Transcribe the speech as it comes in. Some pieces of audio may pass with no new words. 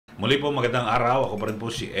Muli po magandang araw. Ako pa rin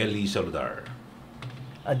po si Liza.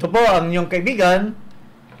 Ito po ang inyong kaibigan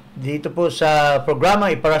dito po sa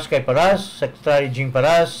programa Iparas kay Paras, Secretary Jing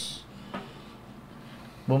Paras.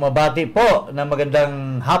 Bumabati po na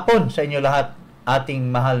magandang hapon sa inyo lahat,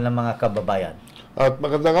 ating mahal na mga kababayan. At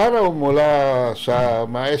magandang araw mula sa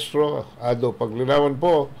Maestro Ado Paglinawan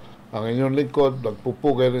po, ang inyong lingkod,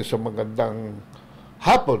 nagpupugay rin sa magandang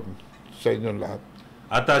hapon sa inyong lahat.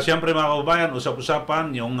 At siyempre mga kababayan,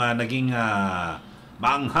 usap-usapan yung naging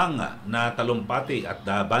maanghang na talumpati at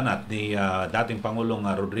banat ni dating Pangulong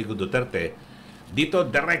Rodrigo Duterte dito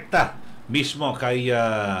direkta mismo kay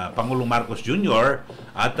Pangulong Marcos Jr.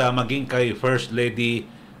 at maging kay First Lady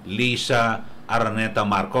Liza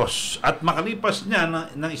Marcos. At makalipas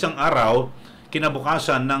niya ng isang araw,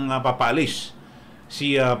 kinabukasan ng papalis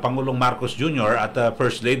si Pangulong Marcos Jr. at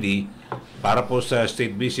First Lady para po sa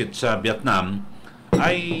state visit sa Vietnam,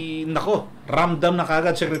 ay nako, ramdam na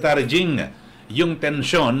kagad Secretary Jing yung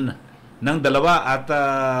tensyon ng dalawa at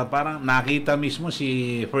parang nakita mismo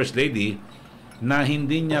si First Lady na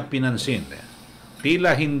hindi niya pinansin.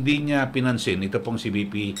 Tila hindi niya pinansin ito pong si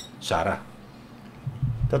VP Sara.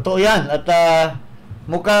 Totoo yan. At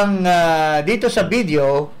mukhang dito sa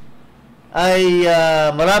video ay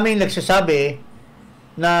maraming nagsasabi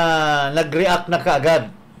na nag-react na kaagad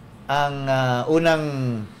ang unang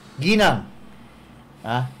ginang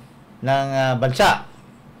ng bansa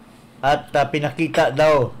at pinakita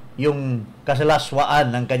daw yung kasalaswaan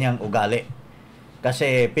ng kanyang ugali.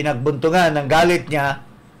 Kasi pinagbuntungan ng galit niya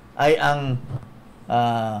ay ang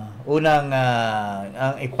unang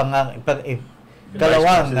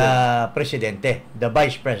kalawang presidente, the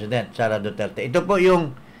Vice President, Sara Duterte. Ito po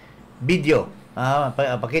yung video.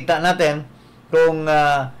 Pakita natin kung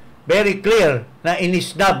very clear na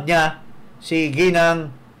inisnab niya si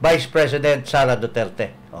ginang Vice President Sara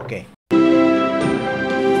Duterte. Okay.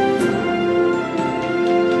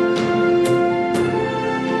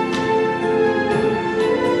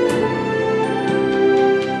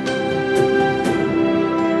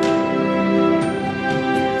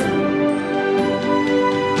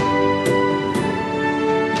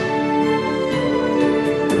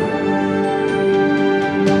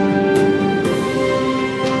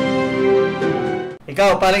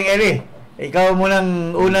 Ikaw, paring Eli, ikaw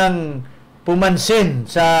munang unang pumansin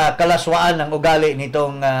sa kalaswaan ng ugali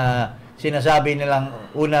nitong sinasabi nilang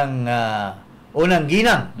unang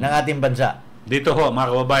ginang ng ating bansa. Dito ho, mga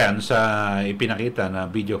kababayan, sa ipinakita na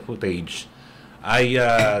video footage ay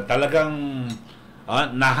talagang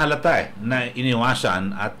nahalata na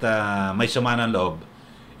iniwasan at may sama ng loob.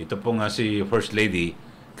 Ito po nga si First Lady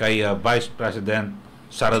kay Vice President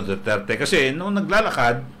Sara Duterte. Kasi nung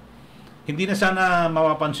naglalakad, hindi na sana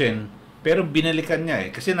mapapansin, pero binalikan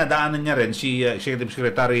niya kasi nadaanan niya rin si Executive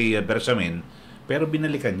Secretary Bersamin, pero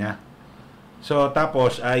binalikan niya. So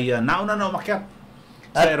tapos ay nauna na umakyat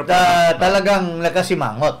sa at talagang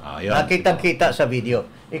nakasimangot. Nakitang-kita sa video.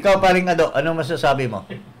 Ikaw, paring Ado, ano masasabi mo?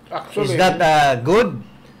 Actually, is that good?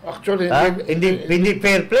 Actually, hindi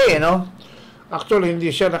fair play, no? Actually,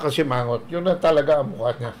 hindi siya nakasimangot. Yun na talaga ang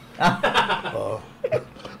mukha niya.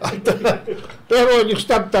 Pero yung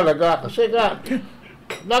stab talaga, kasi nga,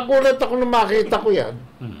 nagulat ako na makita ko yan.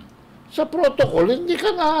 Sa protocol, hindi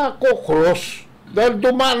ka na-cross dahil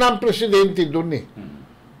dumaan ang presidente doon eh.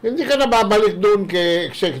 Hindi ka na babalik doon kay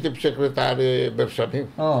Executive Secretary Bersamin.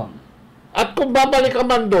 At kung babalik ka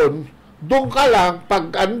man doon, doon ka lang, pag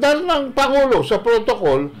andar ng Pangulo sa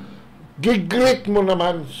protocol, gigreet mo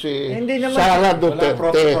naman si Sara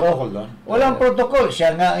Duterte. Walang protocol.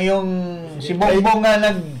 Siya nga yung si Bongbong nga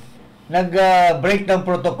nag-break ng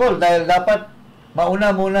protocol dahil dapat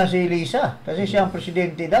mauna muna si Liza kasi siya ang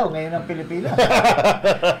presidente daw ngayon ng Pilipinas.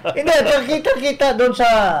 Hindi, kita doon sa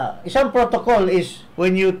isang protocol is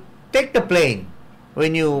when you take the plane,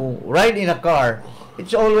 when you ride in a car,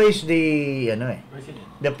 it's always the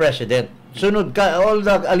the president. Sunod ka, all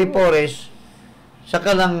the alipores,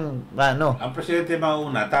 saka lang, ang presidente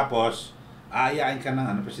mauna, tapos, aayain ka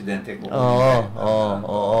ng presidente.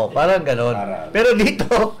 Oo, parang ganon. Pero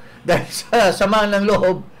dito, dahil sa samaan ng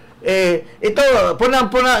loob, ito,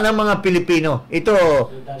 punang-puna ng mga Pilipino. Ito,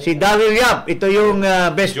 si Daryl Yap, ito yung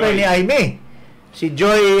best friend ni Aimee. Si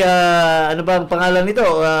Joy, ano ba ang pangalan nito?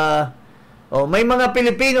 May mga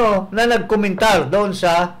Pilipino na nagkomentar doon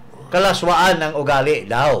sa kalaswaan ng ugali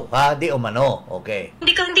daw, di umano. Okay.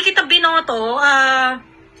 Hindi kita binoto,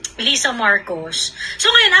 Liza Marcos. So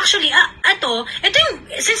ngayon actually ito yung,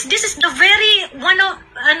 since this is the very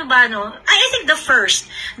ano ba, no? I think the first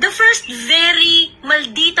very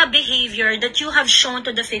maldita behavior that you have shown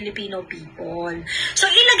to the Filipino people. So,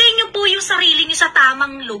 ilagay niyo po yung sarili niyo sa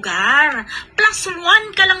tamang lugar.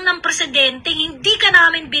 +1 ka lang ng presidente, hindi ka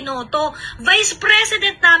namin binoto. Vice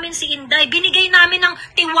President namin si Inday, binigay namin ng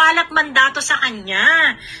tiwala at mandato sa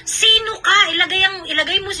kanya. Sino ka?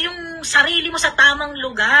 Ilagay mo yung sarili mo sa tamang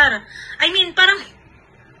lugar. I mean, parang,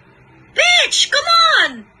 bitch, come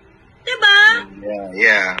on! Diba?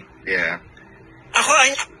 Yeah. Ako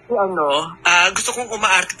ay gusto kong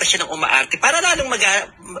umaarte pa siya ng umaarte para lalong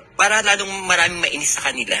maraming mainis sa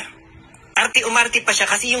kanila. Umarte pa siya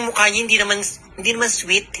kasi yung mukha niya hindi naman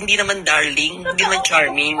sweet, hindi naman darling, hindi naman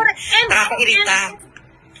charming. Nakakairita.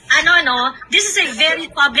 This is a very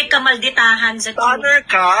public kamalditahan sa Honor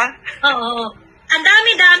ka? Oo. Ang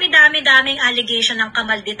daming allegation ng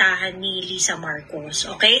kamalditahan ni Liza Marcos.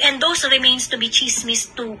 Okay? And those remains to be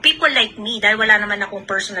chismis to people like me dahil wala naman akong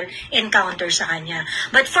personal encounter sa kanya.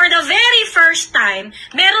 But for the very first time,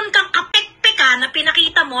 meron kang kapekpeka na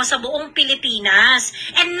pinakita mo sa buong Pilipinas.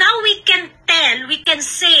 And now we can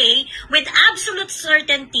say with absolute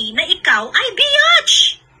certainty na ikaw ay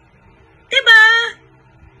biatch! Diba?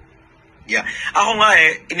 Yeah. Ako nga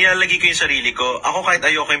inilalagay ko yung sarili ko. Ako kahit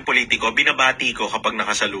ayoko yung politiko, binabati ko kapag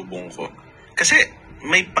nakasalubong ko. Kasi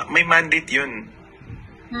may mandate yun.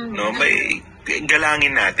 No? May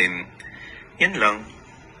galangin natin. Yan lang.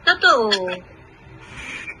 Totoo.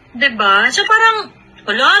 Diba? So parang,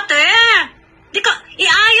 wala di ka,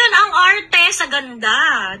 iayon ang arte sa ganda.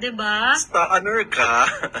 Diba? Basta honor ka.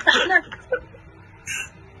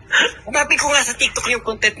 Hanapin ko nga sa TikTok yung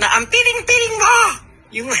content na ang piling-piling mo!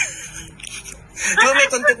 Yung may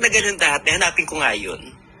content na ganun dati, hanapin ko nga yun.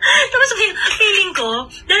 Tapos feeling ko,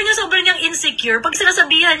 dahil nga sobrang niyang insecure, pag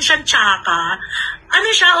sinasabihan siyang tsaka,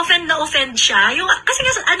 offend siya. Kasi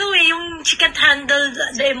yung she can't handle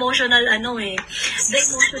the emotional aspect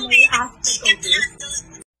of it.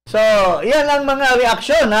 So, yan ang mga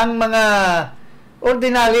reaksyon ng mga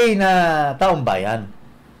ordinary na taong bayan.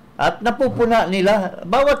 At napupuna nila,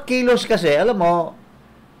 bawat kilos kasi, alam mo,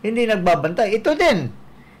 hindi nagbabantay. Ito din.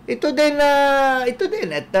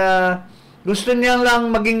 At gusto niyang lang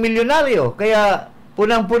maging milyonaryo. Kaya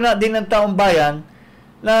punang-puna din ng taong bayan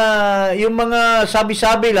na yung mga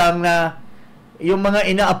sabi-sabi lang na yung mga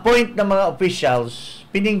ina-appoint na mga officials,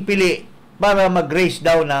 pining-pili para mag-raise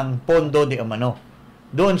daw ng pondo di umano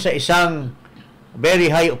doon sa isang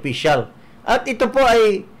very high official. At ito po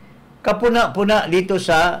ay kapuna-puna dito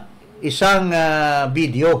sa isang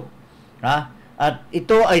video. At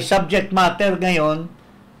ito ay subject matter ngayon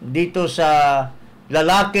dito sa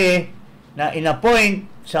lalaki na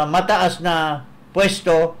inappoint sa mataas na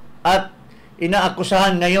pwesto at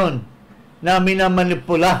inaakusahan ngayon na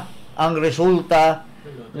minamanipula ang resulta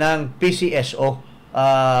ng PCSO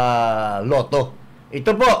loto.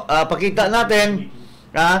 Ito po, pakita natin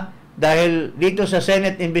dahil dito sa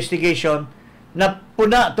Senate investigation na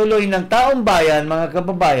puna tuloy ng taong bayan, mga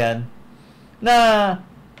kababayan, na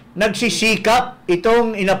nagsisikap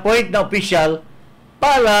itong inappoint na official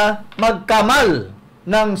para magkamal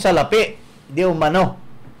ng salapi di umano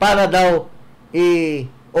para daw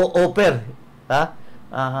i-offer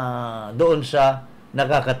doon sa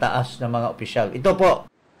nakakataas na mga opisyal. Ito po.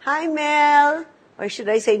 Hi Mel, or should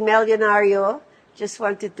I say Melionario? Just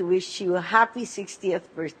wanted to wish you a happy 60th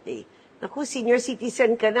birthday. Naku, senior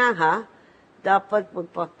citizen ka na ha? Dapat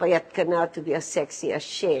magpapayat ka na to be as sexy as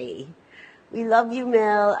Shay. We love you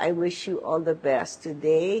Mel. I wish you all the best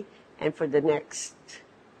today and for the next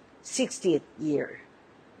 60th year.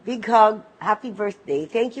 Big hug, happy birthday.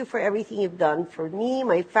 Thank you for everything you've done for me,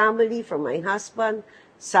 my family, for my husband.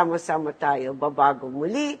 Sama-sama tayo, babago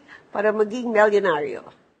muli para maging milyonaryo.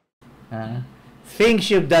 Things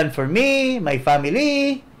you've done for me, my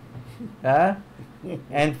family,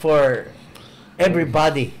 and for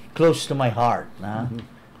everybody close to my heart.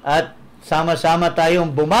 At sama-sama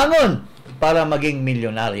tayong bumangon para maging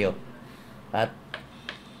milyonaryo. At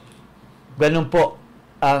ganun po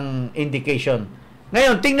ang indication.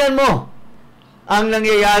 Ngayon, tingnan mo ang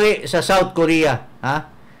nangyayari sa South Korea.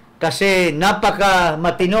 Kasi napaka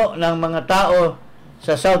matino ng mga tao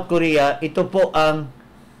sa South Korea. Ito po ang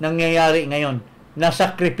nangyayari ngayon.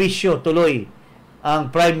 Nasakripisyo tuloy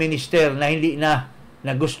ang Prime Minister na hindi na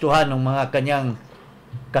nagustuhan ng mga kanyang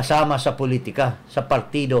kasama sa politika, sa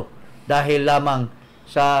partido. Dahil lamang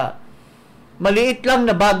sa maliit lang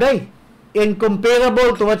na bagay.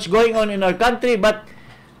 Incomparable to what's going on in our country, but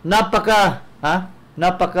napaka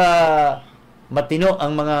matino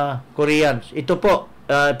ang mga Koreans. Ito po,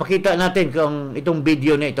 pakita natin kung itong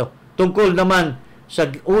video na ito. Tungkol naman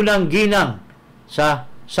sa unang ginang sa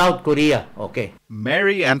South Korea. Okay.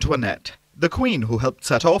 Marie Antoinette, the queen who helped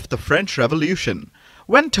set off the French Revolution.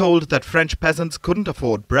 When told that French peasants couldn't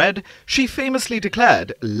afford bread, she famously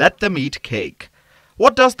declared, "Let them eat cake."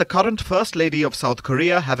 What does the current First Lady of South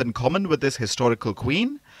Korea have in common with this historical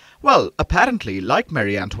queen? Well, apparently, like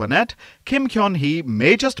Marie Antoinette, Kim Kyun-hee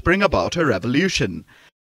may just bring about a revolution.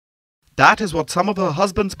 That is what some of her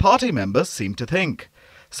husband's party members seem to think.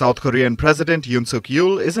 South Korean President Yoon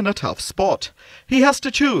Suk-yeol is in a tough spot. He has to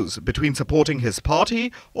choose between supporting his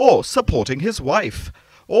party or supporting his wife.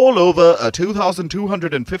 All over a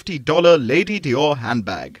 $2,250 Lady Dior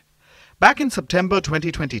handbag. Back in September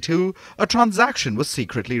 2022, a transaction was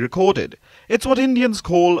secretly recorded. It's what Indians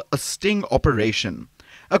call a sting operation.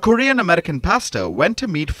 A Korean-American pastor went to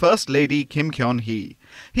meet First Lady Kim Kyun-hee.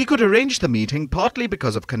 He could arrange the meeting partly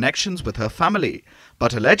because of connections with her family,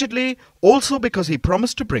 but allegedly also because he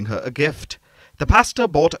promised to bring her a gift. The pastor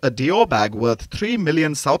bought a Dior bag worth 3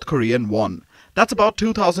 million South Korean won. That's about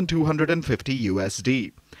 2,250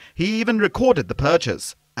 USD. He even recorded the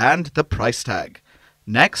purchase and the price tag.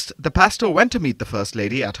 Next, the pastor went to meet the First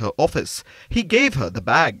Lady at her office. He gave her the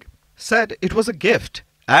bag, said it was a gift,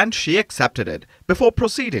 and she accepted it before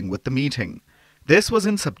proceeding with the meeting. This was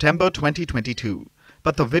in September 2022,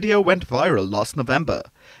 but the video went viral last November.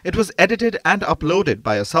 It was edited and uploaded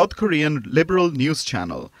by a South Korean liberal news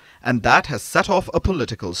channel, and that has set off a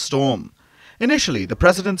political storm. Initially, the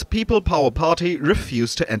president's People Power Party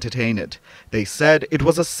refused to entertain it. They said it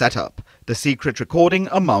was a setup. The secret recording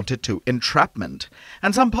amounted to entrapment.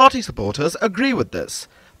 And some party supporters agree with this.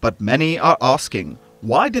 But many are asking,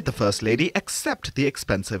 why did the First Lady accept the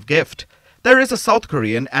expensive gift? There is a South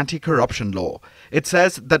Korean anti-corruption law. It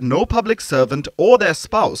says that no public servant or their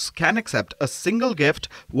spouse can accept a single gift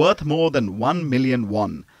worth more than 1 million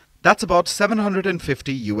won. That's about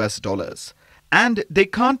 $750 US. And they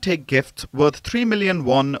can't take gifts worth 3 million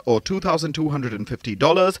won or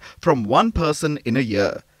 $2,250 from one person in a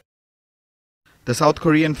year. The South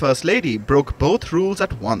Korean First Lady broke both rules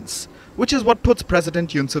at once, which is what puts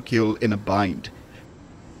President Yoon Suk-yeol in a bind.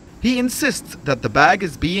 He insists that the bag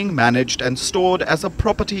is being managed and stored as a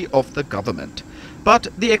property of the government. But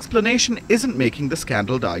the explanation isn't making the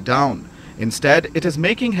scandal die down. Instead, it is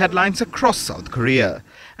making headlines across South Korea.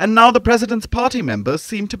 And now the president's party members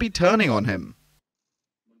seem to be turning on him.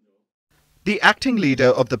 The acting leader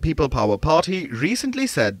of the People Power Party recently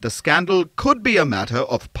said the scandal could be a matter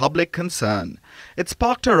of public concern. It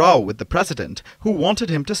sparked a row with the president, who wanted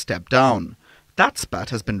him to step down. That spat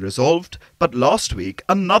has been resolved, but last week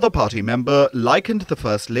another party member likened the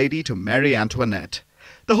First Lady to Marie Antoinette.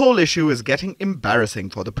 The whole issue is getting embarrassing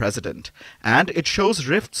for the president, and it shows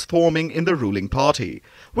rifts forming in the ruling party,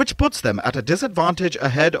 which puts them at a disadvantage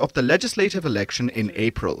ahead of the legislative election in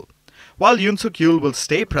April. While Yoon Suk-yeol will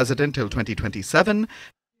stay president till 2027,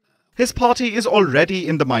 his party is already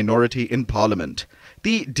in the minority in parliament.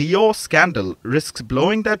 The Dior scandal risks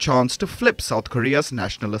blowing their chance to flip South Korea's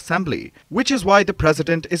National Assembly, which is why the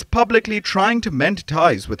president is publicly trying to mend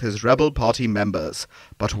ties with his rebel party members.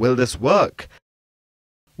 But will this work?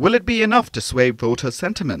 Will it be enough to sway voter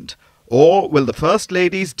sentiment? Or will the First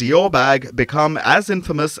Lady's Dior bag become as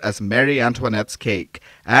infamous as Marie Antoinette's cake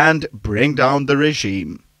and bring down the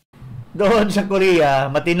regime? Doon sa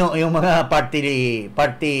Korea, matino yung mga party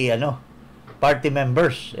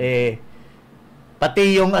members. Pati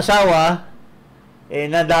yung asawa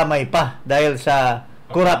nadamay pa dahil sa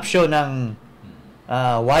corruption ng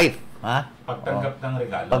wife, ha? Pagtanggap ng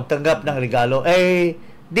regalo. Pagtanggap ng regalo.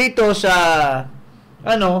 Dito sa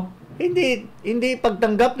hindi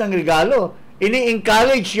pagtanggap ng regalo.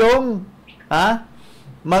 Ini-encourage yung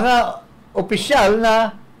mga opisyal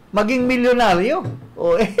na maging milyonaryo.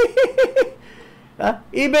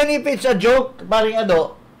 Even if it's a joke, paring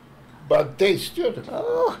Bad taste yun.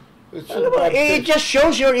 It just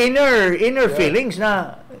shows your inner feelings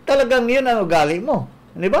na talagang yun ang ugali mo.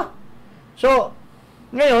 Di ba? So,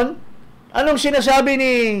 ngayon, anong sinasabi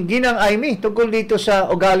ni Ginang Aimee tungkol dito sa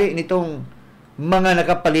ugali nitong mga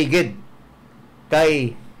nakapaligid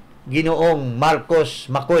kay Ginoong Marcos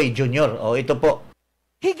Macoy Jr.? Ito po.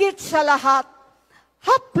 Higit sa lahat,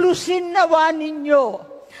 haplusin nawa ninyo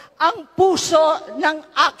ang puso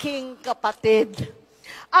ng aking kapatid,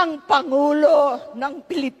 ang Pangulo ng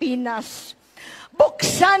Pilipinas.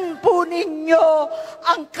 Buksan po ninyo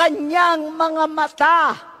ang kanyang mga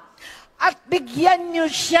mata at bigyan niyo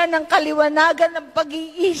siya ng kaliwanagan ng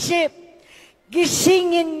pag-iisip.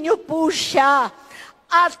 Gisingin niyo po siya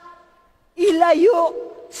at ilayo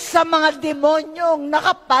sa mga demonyong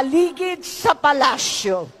nakapaligid sa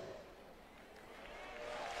palasyo.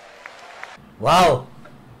 Wow!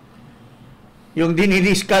 Yung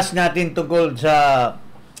dinidiscuss natin tungkol sa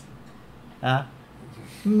Ha?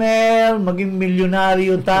 Mel, maging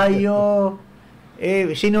milyonaryo tayo.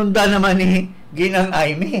 Sinunda naman ni Ginang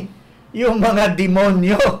Aimee yung mga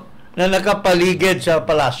demonyo na nakapaligid sa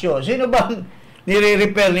palasyo. Sino bang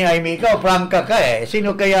nire-repair ni Aimee? Ikaw, prangka ka eh.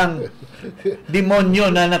 Sino kayang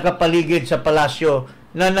demonyo na nakapaligid sa palasyo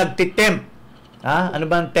na nagtitempt? Ha? Ano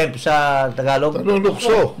ba ang temp sa Tagalog?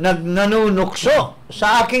 Nanunukso. Nanunukso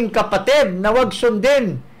sa aking kapatid na wag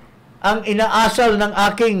sundin ang inaasal ng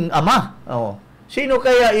aking ama. Oh. Sino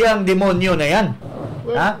kaya iyang demonyo na yan?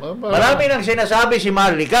 Ha? Marami nang sinasabi si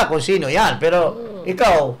Marlica kung sino yan. Pero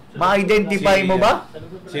ikaw, ma-identify mo ba?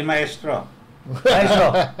 Si Maestro. Maestro.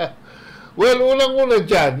 Well, unang-una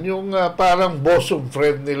dyan, yung parang bosom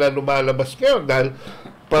friend nila lumalabas ngayon dahil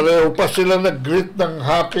pareho pa sila nag-greet ng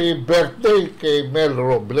happy birthday kay Mel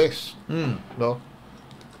Robles. No?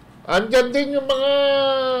 Andyan din yung mga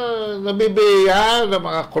nabibiya na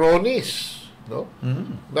mga cronies, no?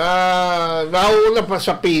 Na nauna pa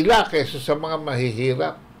sa pila kaysa sa mga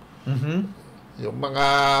mahihirap. Yung mga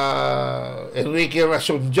Enrique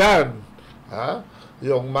Rason dyan, ha?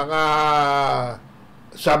 Yung mga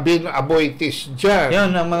Sabine Aboitis dyan.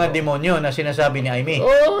 Yun ang mga demonyo na sinasabi ni Aimee.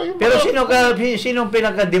 Pero sinong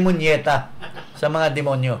pinaka-demonyeta sa mga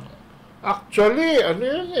demonyo? Actually, ano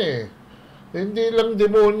yun eh. Hindi lang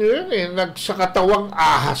demonyo yun eh. Nagsakatawang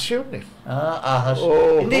ahas yun eh. Ahas.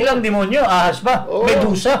 Hindi lang demonyo, ahas ba?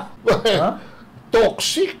 Medusa.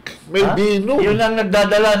 Toxic. May bino. Yun ang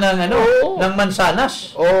nagdadala ng ng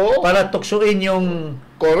mansanas. Para tuksuin yung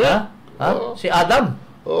si Adam.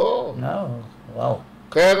 Wow.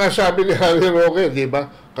 Kaya nga sabi ni Harry Roque, di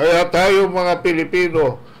ba? Kaya tayo mga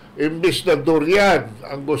Pilipino, imbis na durian,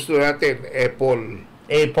 ang gusto natin, apple.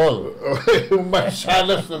 Yung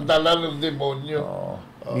mansanas na dala ng demonyo.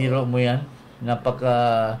 Biro mo yan.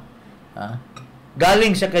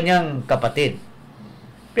 Galing sa kanyang kapatid.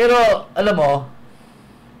 Pero, alam mo,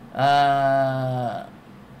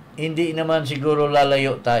 hindi naman siguro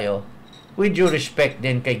lalayo tayo. With due respect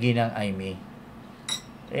din kay Ginang Aimee.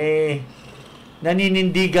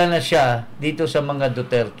 Naninindigan na siya dito sa mga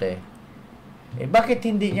Duterte. Bakit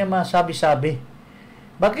hindi niya masabi-sabi?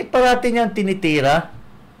 Bakit parati niyang tinitira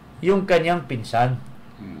yung kanyang pinsan?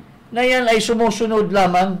 Na yan ay sumusunod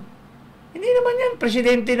lamang. Hindi naman yan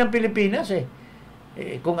presidente ng Pilipinas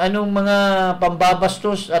kung anong mga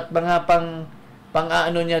pambabastos at mga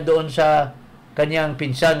pang-ano niya doon sa kanyang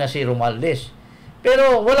pinsan na si Romualdez.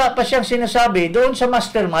 Pero wala pa siyang sinasabi doon sa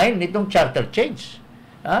mastermind nitong charter change.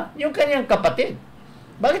 Yung kanyang kapatid.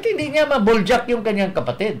 Bakit hindi niya mabuljak yung kanyang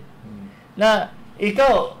kapatid? Na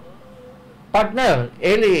ikaw, partner,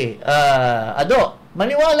 Eli, Ado,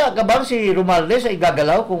 maniwala ka ba si Romualdez ay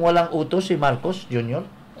gagalaw kung walang utos si Marcos Jr.?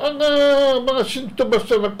 Ang mga sintomas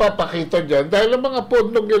na nagpapakita dyan, dahil ang mga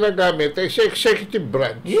pondong ginagamit ay sa executive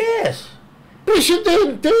branch. Yes.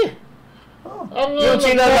 Presidente. Yung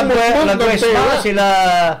sila Laguesma, sila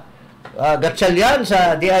Gatchalian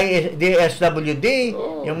sa DSWD,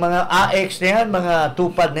 yung mga AX na yan, mga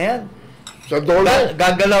tupad na yan. Sa dollar.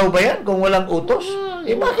 Gagalaw ba yan kung walang utos?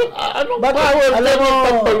 Bakit? Anong power? Alam mo,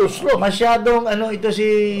 masyadong ito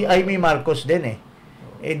si Aimee Marcos din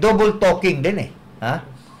double talking din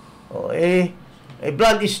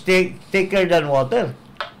blood is thicker than water.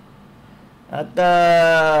 At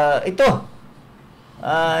ito,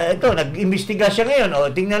 nag-imbestiga siya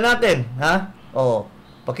ngayon. Tingnan natin,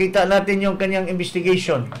 pakita natin yung kanyang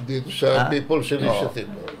investigation. Dito sa People's Initiative.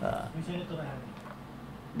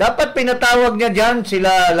 Dapat pinatawag niya dyan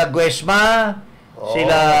sila Laguesma,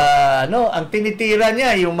 sila, ang tinitira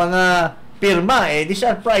niya, yung mga pirma, these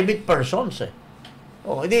are private persons.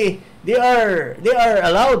 They are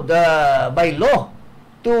allowed by law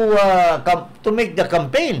to make the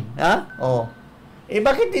campaign.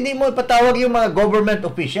 Bakit hindi mo ipatawag yung mga government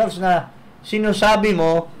officials na sinasabi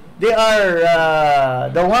mo they are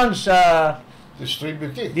the ones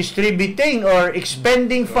distributing or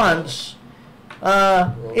expending funds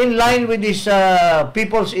in line with this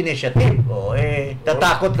People's Initiative?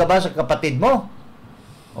 Tatakot ka ba sa kapatid mo?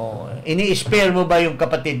 Ini-spare mo ba yung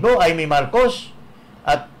kapatid mo, Aimee Marcos?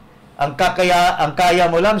 At ang kaya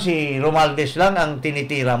mo lang si Romualdez lang ang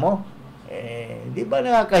tinitira mo? Di ba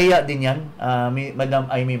nakakahiya din yan, Madam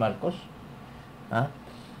Aimee Marcos?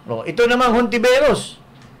 Ito namang Hontiveros.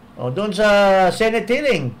 Doon sa Senate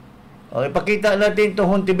hearing. Ipakita natin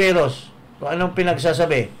itong Hontiveros. Kung anong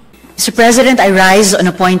pinagsasabi. Mr. President, I rise on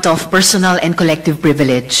a point of personal and collective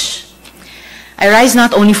privilege. I rise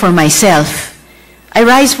not only for myself, I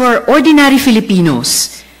rise for ordinary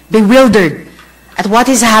Filipinos bewildered at what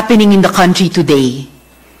is happening in the country today.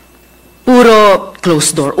 Puro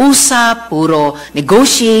closed door usap, puro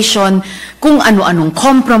negotiation, kung ano-anong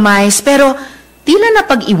compromise, pero tila na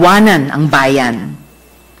pag-iwanan ang bayan.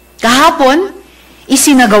 Kahapon,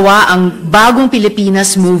 isinagawa ang Bagong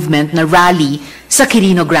Pilipinas Movement na rally sa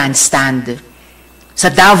Quirino Grandstand. Sa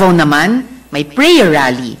Davao naman, may prayer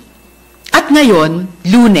rally. At ngayon,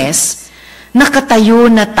 Lunes, nakatayo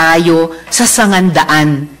na tayo sa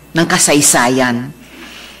sangandaan ng kasaysayan.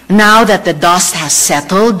 Now that the dust has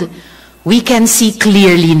settled, we can see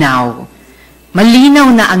clearly now.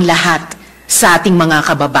 Malinaw na ang lahat sa ating mga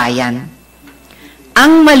kababayan.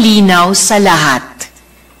 Ang malinaw sa lahat,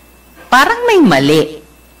 parang may mali.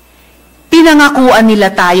 Pinangakuan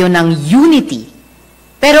nila tayo ng unity.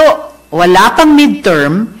 Pero wala pang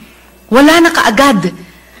midterm, wala na kaagad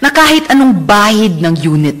na kahit anong bahid ng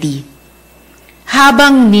unity.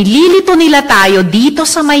 Habang nililito nila tayo dito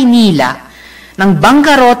sa Maynila ng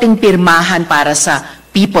bangkaroteng pirmahan para sa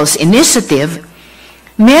People's Initiative,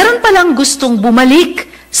 meron palang gustong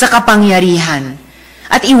bumalik sa kapangyarihan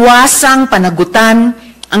at iwasang panagutan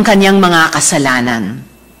ang kanyang mga kasalanan.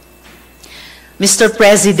 Mr.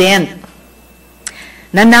 President,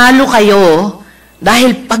 nanalo kayo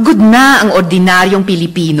dahil pagod na ang ordinaryong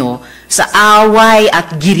Pilipino sa away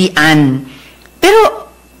at girian.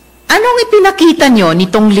 Pero anong ipinakita nyo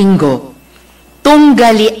nitong linggo?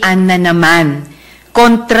 Tunggalian na naman,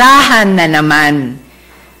 kontrahan na naman.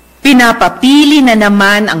 Pinapapili na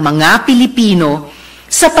naman ang mga Pilipino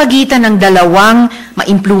sa pagitan ng dalawang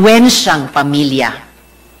maimpluwensyang pamilya.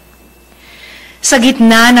 Sa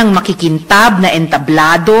gitna ng makikintab na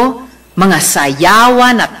entablado, mga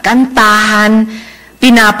sayawan at kantahan,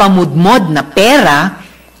 pinapamudmod na pera,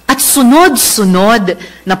 at sunod-sunod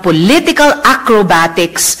na political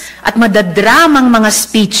acrobatics at madadramang mga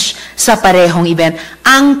speech sa parehong event,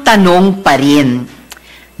 ang tanong pa rin,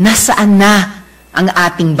 nasaan na ang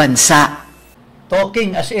ating bansa?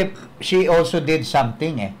 Talking as if she also did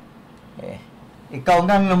something ikaw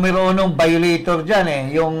nga numero unong violator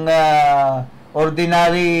dyan yung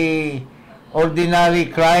ordinary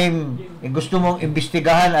crime, gusto mong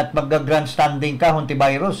imbestigahan at mag-grandstanding ka,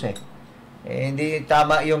 huntivirus hindi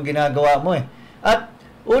tama yung ginagawa mo At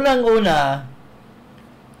unang-una,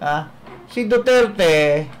 si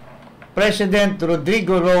Duterte, President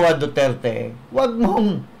Rodrigo Roa Duterte, wag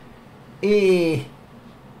mong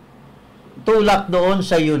tulak doon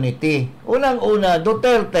sa unity. Unang-una,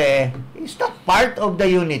 Duterte is not part of the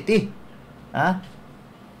unity.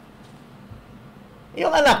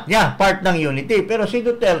 Yung anak niya, part ng unity. Pero si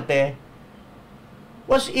Duterte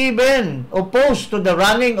was even opposed to the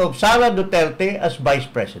running of Sara Duterte as Vice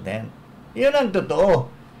President. Yun ang totoo.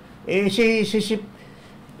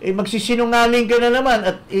 Magsisinungaling ka na naman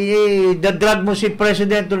at dadrag mo si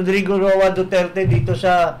President Rodrigo Roa Duterte dito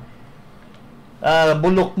sa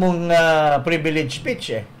bulok mong privilege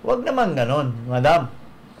speech Huwag naman ganon, madam.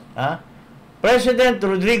 President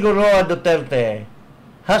Rodrigo Roa Duterte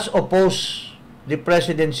has opposed the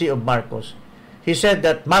presidency of Marcos. He said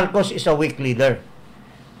that Marcos is a weak leader.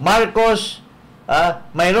 Marcos,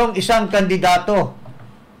 mayroong isang kandidato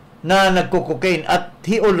na nagkukokain at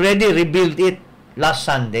he already revealed it last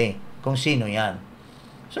Sunday kung sino yan.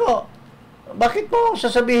 So, bakit mo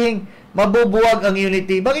sasabihin mabubuwag ang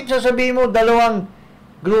unity? Bakit sasabihin mo dalawang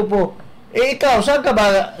grupo? Ikaw,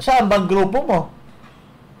 saan bang grupo mo?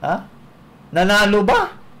 Nanalo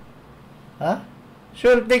ba?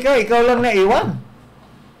 Swerte ka, ikaw lang naiwan.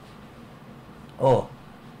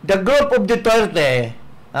 The group of Duterte,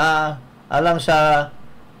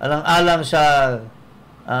 alang-alang sa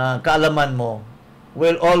kaalaman mo,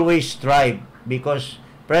 will always strive because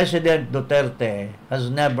President Duterte has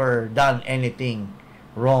never done anything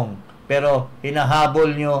wrong. Pero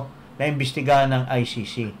hinahabol nyo na imbestigahan ng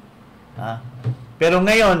ICC. Pero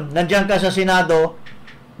ngayon, nandiyan ka sa Senado,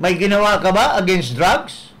 may ginawa ka ba against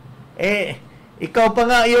drugs? Ikaw pa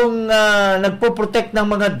nga yung nagpo-protect ng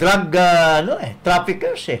mga drug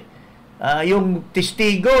traffickers yung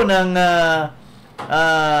testigo ng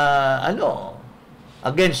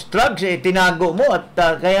against drugs tinago mo at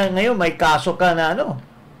kaya ngayon may kaso ka na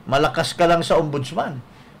malakas ka lang sa ombudsman.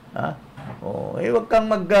 Wag kang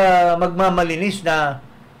magmamalinis na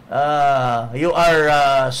you are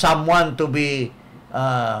someone to be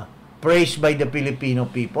praised by the Filipino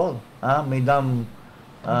people. Madam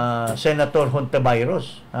Senator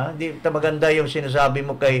Hontivirus. Hindi maganda yung sinasabi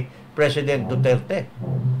mo kay President Duterte.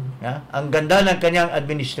 Ang ganda ng kanyang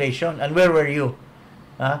administration. And where were you?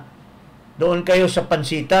 Doon kayo sa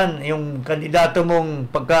pansitan, yung kandidato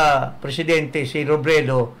mong pagka-presidente, si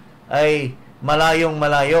Robredo, ay malayong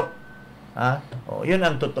malayo. Yun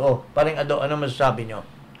ang totoo. Paring ano masasabi nyo?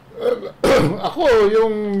 Ako,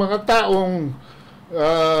 yung mga taong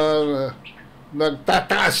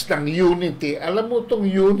nagtataas ng unity. Alam mo, itong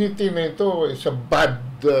unity na ito is a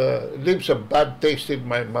leaves a bad taste in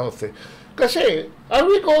my mouth. Kasi, are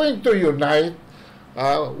we going to unite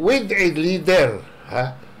with a leader,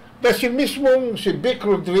 na si Vic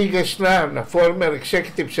Rodriguez na former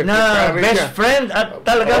executive secretary na best friend at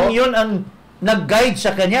talagang yun ang nag-guide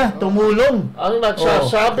sa kanya, tumulong. Ang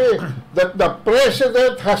nagsasabi that the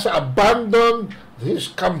president has abandoned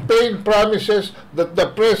his campaign promises, that the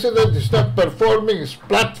president is not performing his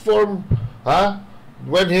platform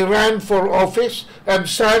when he ran for office, and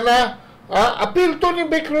sana appeal to ni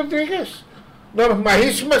Vic Rodriguez na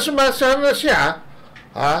mahismas sana siya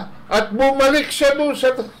at bumalik siya doon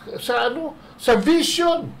sa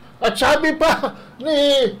vision. At sabi pa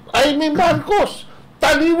ni Amy Marcos,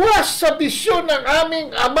 taliwas sa vision ng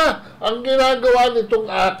aming ama ang ginagawa nitong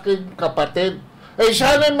aking kapatid. Ay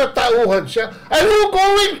sana matauhan siya. Are you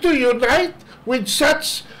going to unite with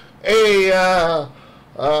such a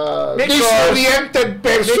disoriented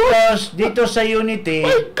person? Because dito sa Unity,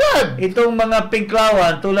 my God, itong mga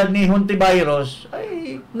pinklawan tulad ni Hontiveros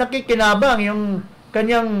ay nakikinabang yung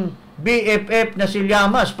kanyang BFF na si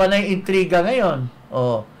Llamas, panay intriga ngayon.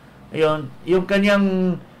 Yung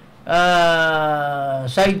kanyang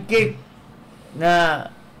sidekick na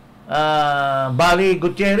Bali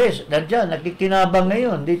Gutierrez, nandiyan, nakikinabang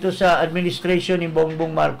ngayon dito sa administration ni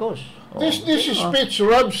Bongbong Marcos. This speech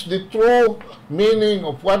rubs the true meaning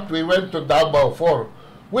of what we went to Davao for,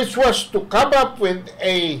 which was to come up with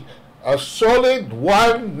a solid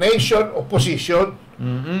one nation opposition.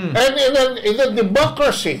 And in a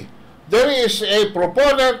democracy, there is a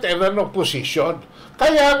proponent and an opposition.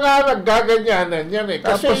 Kaya nga naggaganyanan yan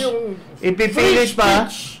Kasi tapos, yung ipipilit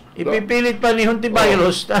pa ni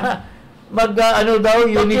Hontiveros na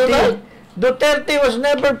unity. Duterte was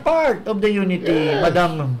never part of the unity,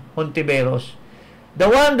 Madam Hontiveros. The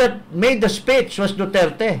one that made the speech was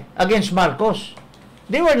Duterte against Marcos.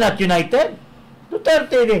 They were not united.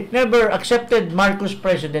 Duterte never accepted Marcos'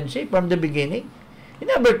 presidency from the beginning. He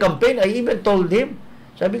never campaigned. I even told him,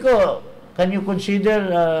 sabi ko, can you consider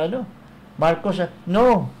Marcos?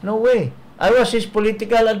 No way. I was his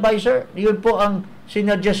political advisor. Yun po ang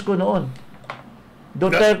sinuggest ko noon.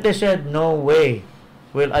 Duterte said, no way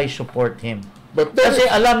will I support him. Kasi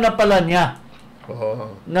alam na pala niya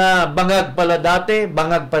na bangag pala dati,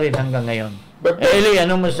 bangag pa rin hanggang ngayon. Eli,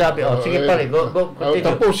 anong masasabi? Sige pare, go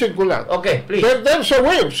tapusin ko lang. Okay, please. There's a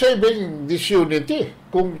way of saving this unity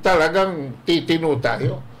kung talagang titino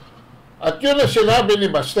tayo. At yun ang sinabi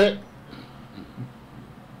ni Baste.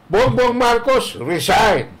 Bongbong Marcos,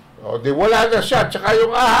 resign. Di wala na siya, tsaka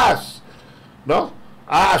yung ahas.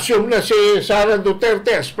 A-assume na si Sara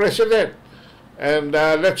Duterte as president. And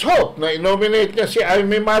let's hope na i-nominate niya si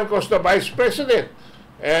Amy Marcos na vice president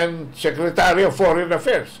and Secretary of Foreign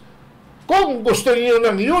Affairs. Kung gusto niyo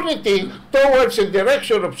ng unity towards the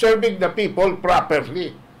direction of serving the people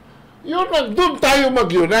properly, doon tayo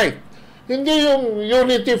mag-unite. Hindi yung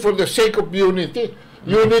unity for the sake of unity.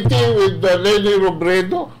 Unity with Lenny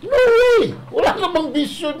Robredo? No way! Wala namang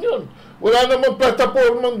vision yun. Wala namang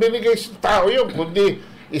plataformang binigay sa tao yun, kundi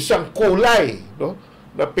isang kulay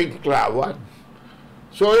na pinklawan.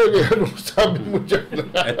 So, ano sabi mo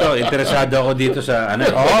dyan? Ito, interesado ako dito sa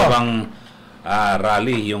ibang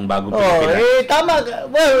rally, yung bagong Pilipinas. Tama.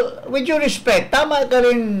 Well, with your respect, tama ka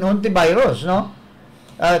rin, Hontiveros, no?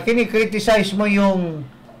 Kinikriticize mo yung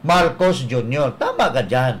Marcos Jr. Tama ka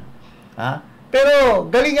dyan. Pero,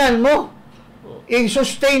 galingan mo.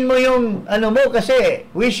 I-sustain mo yung mo kasi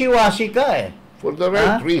wishy-washy ka For the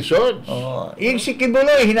right reasons. Yung si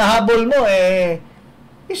Kibuloy, hinahabol mo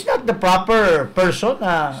is not the proper person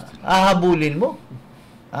na hahabulin mo.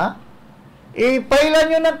 Ipailan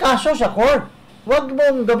nyo ng kaso sa court. Huwag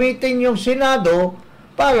mong gamitin yung Senado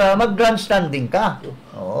para mag-grandstanding ka.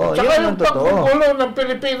 Tsaka yung pagkukulo ng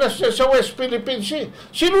Pilipinas sa West Philippine Sea,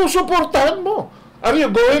 sinusuportahan mo. Are you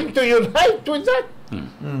going to unite with that?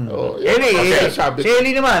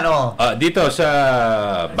 Eli naman, dito sa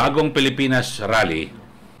bagong Pilipinas rally.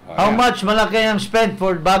 How much malaki ang spent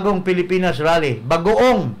for bagong Pilipinas rally?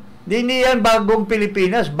 Bagoong. Hindi yan bagong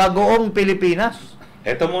Pilipinas, bagoong Pilipinas.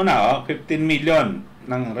 Ito muna, 15 million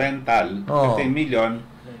ng rental, 15 million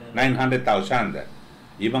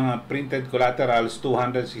 900,000. Yung mga printed collaterals,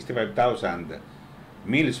 265,000.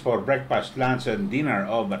 Meals for breakfast, lunch, and dinner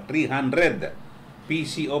of 300.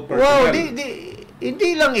 PCO personnel. Wow, hindi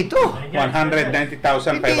lang ito.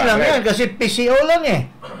 190,500. Hindi lang yan, kasi PCO lang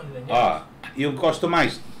Yung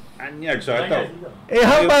customized. Anyard, so ito.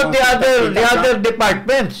 How about the other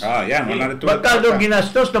departments? Yan, 120,000. Magkano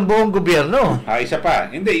ginastos ng buong gobyerno? Isa pa.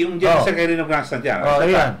 Hindi, yung dyan sa Carino Grandstand dyan.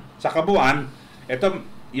 Yan. Sa kabuuan, Ito,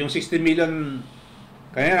 yung 60 million,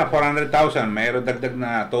 kanina 400,000, mayroon dagdag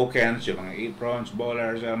na tokens, yung mga aprons,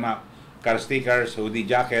 bowlers, mga car stickers, hoodie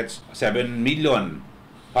jackets,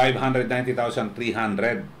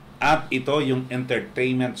 7,590,300. At ito yung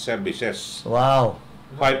entertainment services. Wow.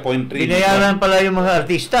 5.3 Binayaran pala yung mga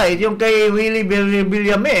artista. Yung kay Willie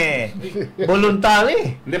Villame,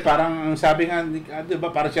 voluntary. Hindi, parang sabi nga, di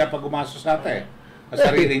ba, parang siya pag gumastos natin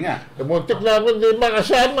sa sarili niya. Muntik namin di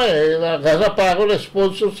makasama eh. Naghanap pa ako na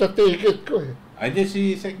sponsor sa ticket ko eh. Ay, di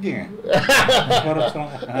si Sekjing eh.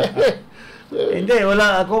 Hindi,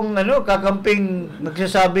 wala akong kakamping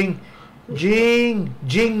nagsasabing, Jing,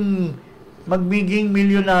 magiging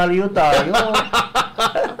milyonaryo tayo.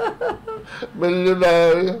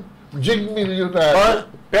 Milyonaryo. Jing milyonaryo.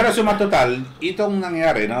 Pero sumatotal, itong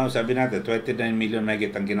nangyari, no, sabi natin, 29 million may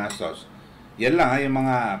ang ginastos. Yan lang, yung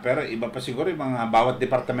mga, pero iba pa siguro yung mga bawat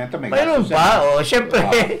departamento may mayroon gastos. Pa, syempre,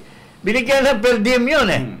 binigyan ng per diem yun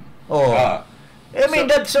eh. I mean,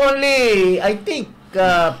 that's only, I think,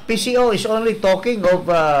 PCO is only talking of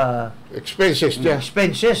expenses niya.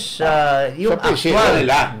 Expenses, yung sa PCO actual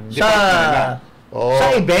nila,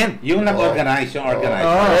 sa event. Yung nag-organize, yung organize.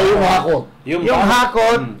 Yung hakot. Yung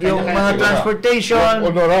hakot, yung mga transportation,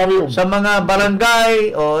 yung honorarium. Sa mga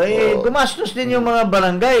barangay, gumastos din yung mga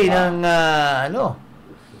barangay ng,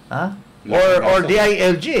 or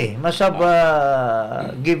DILG must have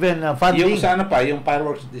given funding. Yung sana pa, yung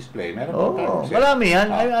fireworks display, meron pa fireworks. Marami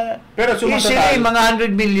yan. Pero easily,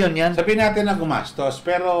 mga 100 million yan. Sabihin natin na gumastos,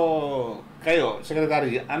 pero kayo,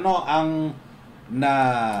 Secretary, ano ang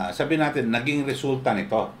sabihin natin, naging resulta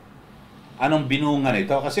nito? Anong binunga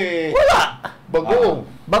nito? Kasi wala!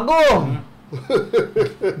 Bagong!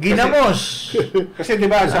 Ginamos! Kasi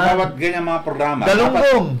di ba sa bawat ganyan mga programa,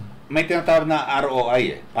 galunggong! May tinatawag na ROI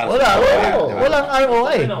eh. Walang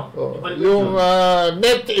ROI. Yung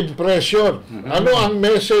net impression. Ano ang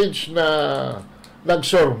message na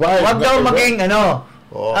nag-survive? Huwag daw maging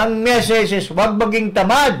ang message is huwag maging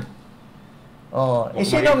tamad.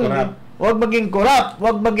 Huwag maging corrupt,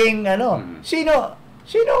 huwag maging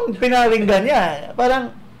sinong pinaringgan niya?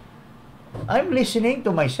 Parang I'm listening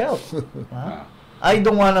to myself. I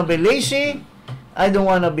don't wanna be lazy, I don't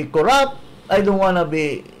wanna be corrupt, I don't wanna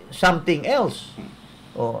be something else.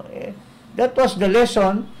 That was the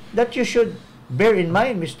lesson that you should bear in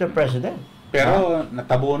mind, Mr. President. Pero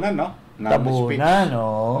natabunan, no? Tabunan,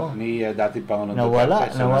 ni dating Pangulong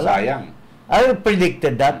Duterte. Sayang. I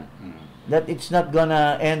predicted that it's not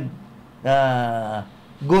gonna end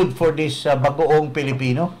good for this bagoong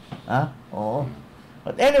Pilipino.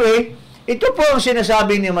 But anyway, ito po ang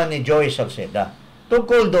sinasabi naman ni Joy Salceda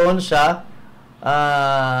tungkol doon sa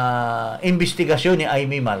investigasyon ni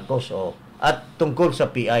Amy Marcos at tungkol sa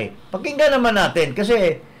PI. Pakinggan naman natin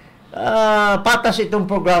kasi patas itong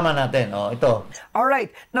programa natin. Ito. All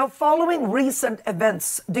right. Now, following recent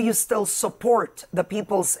events, do you still support the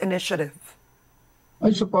People's Initiative? I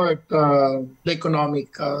support the economic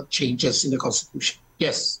changes in the Constitution.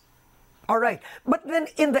 Yes. All right. But then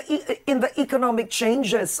in the economic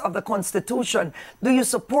changes of the Constitution, do you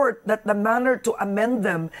support that the manner to amend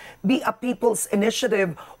them be a people's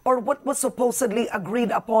initiative, or what was supposedly agreed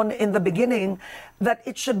upon in the beginning, that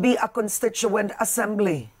it should be a constituent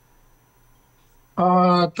assembly?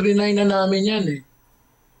 Trinay na namin yan eh.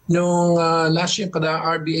 Nung last year kada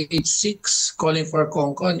RB86 calling for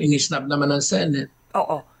CONCON, inisnab naman ng Senate.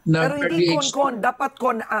 Oo. Pero hindi CONCON, dapat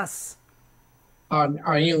CONAS.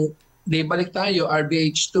 Di balik tayo,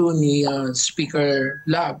 RBH2 ni Speaker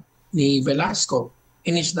Lab, ni Velasco,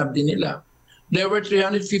 inisnab din nila. There were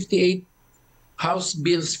 358 House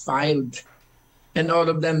bills filed and all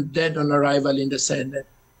of them dead on arrival in the Senate.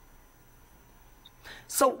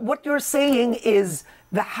 So what you're saying is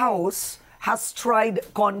the House has tried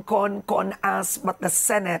CONCON, CONAS, but the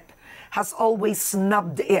Senate has always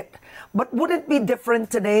snubbed it. But would it be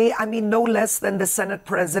different today? I mean, no less than the Senate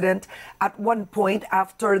President at one point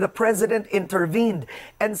after the President intervened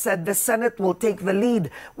and said the Senate will take the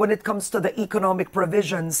lead when it comes to the economic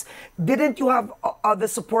provisions. Didn't you have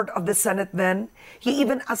the support of the Senate then? He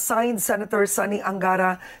even assigned Senator Sonny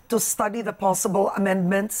Angara to study the possible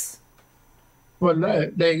amendments. Well,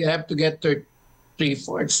 they have to get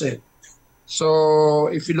 3/4.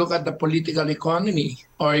 So if you look at the political economy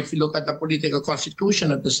or if you look at the political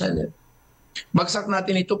constitution of the Senate, bagsak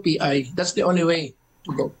natin ito PI. That's the only way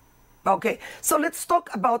to go. Okay, so let's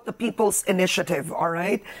talk about the People's Initiative, all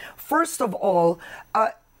right? First of all,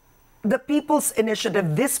 the People's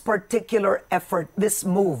Initiative, this particular effort, this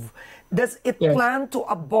move, does it plan to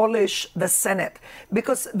abolish the Senate?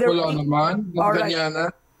 Because there wala naman. All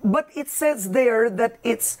right. But it says there that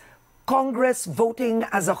it's Congress voting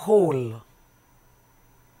as a whole.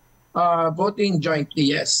 Voting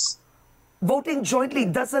jointly, yes. Voting jointly,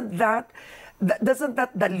 doesn't that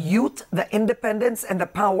dilute the independence and the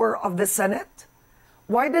power of the Senate?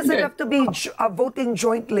 Why does it have to be voting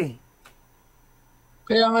jointly?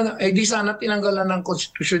 Kaya nga, di sana tinanggalan ng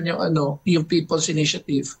Constitution yung People's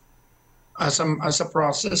Initiative as a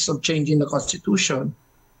process of changing the Constitution.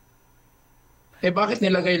 Bakit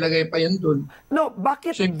nilagay-lagay pa yun dun? No,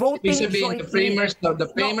 bakit voting jointly? The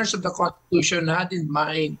framers of the Constitution had in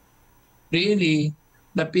mind, really,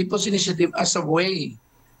 the People's Initiative as a way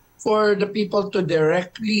for the people to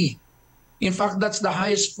directly, in fact, that's the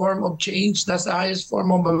highest form of change, that's the highest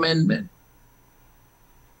form of amendment.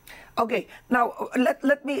 Okay, now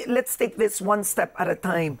let's take this one step at a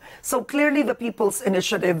time. So clearly the People's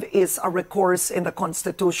Initiative is a recourse in the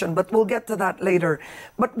Constitution, but we'll get to that later.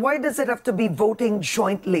 But why does it have to be voting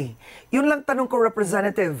jointly? Yun lang tanong ko,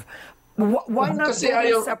 Representative. Why not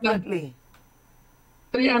voting separately?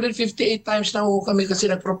 358 times na kami kasi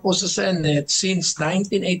nag-propose sa Senate since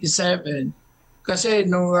 1987. Kasi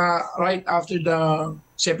nung right after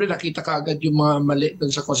siyempre nakita kaagad yung mga mali doon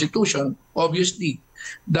sa Constitution, obviously.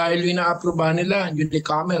 Dahil yung na-aprobahan nila,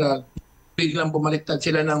 unicameral, biglang bumaliktad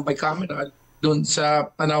sila ng bicameral doon sa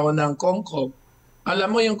panahon ng CONCOM. Alam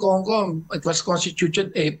mo yung CONCOM, it was constituted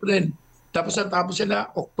April. Tapos natapos sila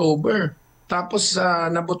October. Tapos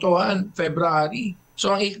nabotohan February.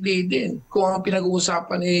 So ang ikli din. Kung ang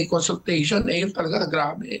pinag-uusapan consultation, yun talaga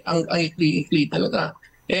grabe. Ang ikli talaga.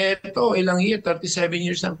 Ito, ilang year, 37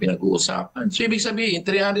 years ang pinag-uusapan. So ibig sabihin,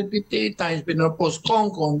 358 times pinapos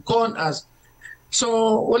CONCOM, CONAS. So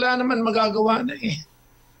wala naman magagawa na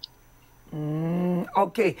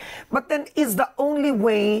Okay. But then is the only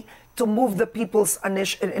way to move the People's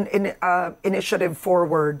Initiative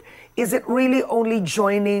forward, is it really only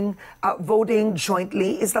voting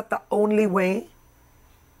jointly? Is that the only way?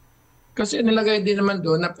 Kasi nilagay din naman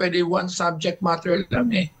doon na pwede one subject matter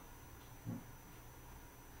lang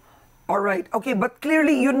All right. Okay, but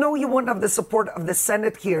clearly you won't have the support of the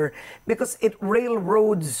Senate here because it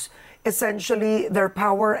railroads essentially their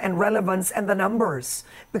power and relevance and the numbers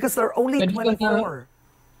because there are only 24.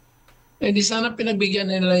 Di sana pinagbigyan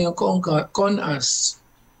nila yung CONAS.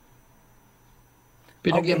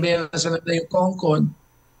 Pinagbigyan nila yung CONCON.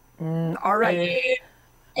 All right.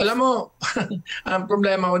 Alam mo, ang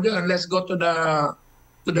problema ko dyan, let's go to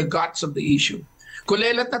the guts of the issue.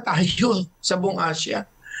 Kulelat na tayo sa buong Asia.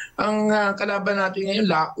 Ang kalaban natin ngayon,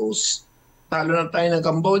 Laos. Talo na tayo ng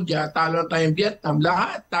Cambodia, talo na tayo ng Vietnam,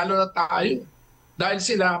 lahat, talo na tayo. Dahil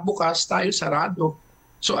sila bukas, tayo sarado.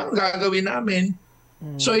 So ano gagawin namin?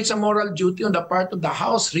 So it's a moral duty on the part of the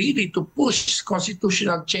House really to push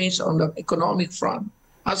constitutional change on the economic front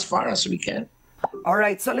as far as we can. All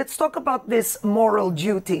right, so let's talk about this moral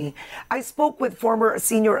duty. I spoke with former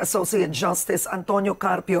Senior Associate Justice Antonio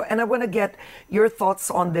Carpio, and I want to get your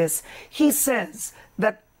thoughts on this. He says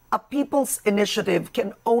that a People's Initiative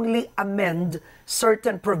can only amend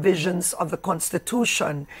certain provisions of the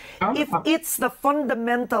Constitution. If it's the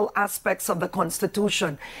fundamental aspects of the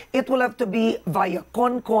Constitution, it will have to be via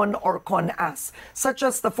CONCON or CONAS, such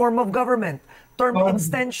as the form of government, term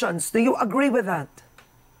extensions. Do you agree with that?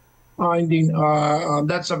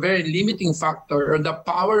 That's a very limiting factor. The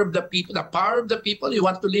power of the people, you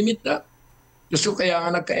want to limit that? Gusto kaya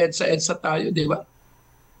nga nagka-EDSA tayo, di ba?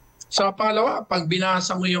 Sa pangalawa, pag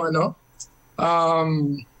binasa mo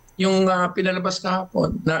yung pinalabas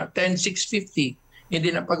kahapon na 10650, hindi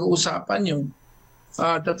na pag-uusapan yun.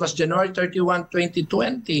 That was January 31,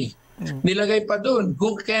 2020. Nilagay pa doon,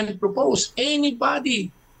 who can propose? Anybody.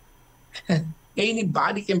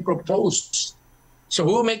 Anybody can propose. So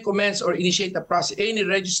who may commence or initiate the process? Any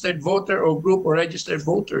registered voter or group or registered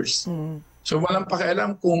voters. So walang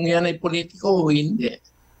pakialam kung yan ay politiko o hindi.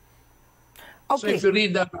 Okay. So if you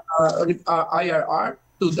read the IRR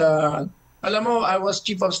alam mo, I was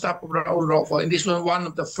Chief of Staff of Raul Roco, and this was one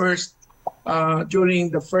of the first, during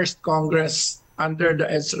the first Congress under the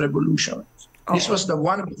EDSA Revolution. This was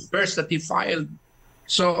one of the first that he filed.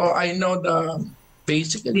 So I know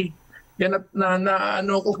basically, yan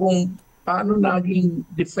ano ko kung paano naging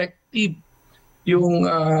defective yung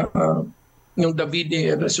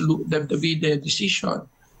Davide decision.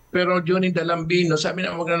 Pero during the Lambino, sabi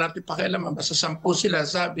na, wag na natin pakialaman, basta 10 sila,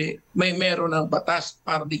 sabi, meron ng batas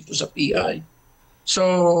para dito sa PI. So,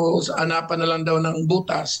 hanapan na lang daw ng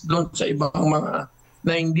butas doon sa ibang mga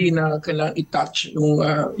na hindi na kailangang i-touch yung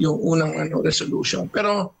unang resolution.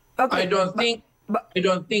 Pero I don't think I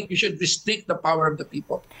don't think you should restrict the power of the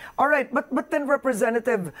people. All right, but then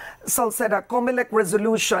Representative Salceda, COMELEC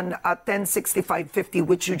Resolution 106550,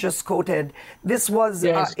 which you just quoted, this was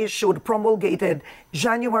Yes. issued, promulgated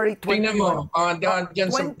January Tingnan 21, mo, dyan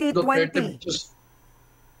sa 2020.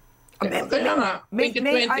 Kaya nga, May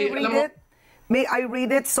 2020, I read alam mo, it? May I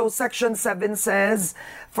read it? So Section 7 says,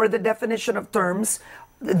 for the definition of terms,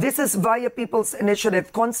 this is via People's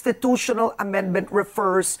Initiative. Constitutional amendment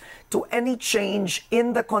refers to any change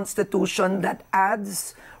in the Constitution that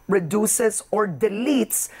adds, reduces, or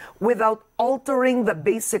deletes without altering the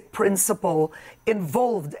basic principle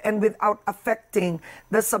involved and without affecting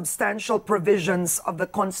the substantial provisions of the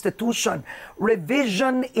Constitution.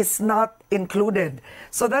 Revision is not included.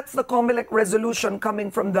 So that's the COMELEC resolution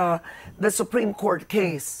coming from the Supreme Court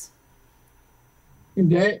case.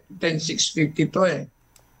 hindi, 10650 to eh.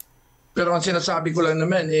 Pero ang sinasabi ko lang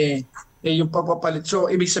naman yung pagpapalit.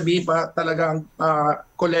 So, ibig sabihin pa talagang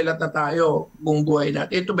kulelat na tayo buong buhay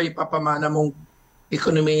natin. Ito ba ipapamana mong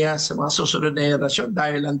ekonomiya sa mga susunod na henerasyon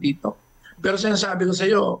dahil lang dito? Pero sinasabi ko sa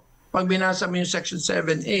iyo, pag binasa mo yung Section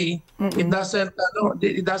 7A, it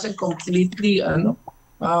doesn't completely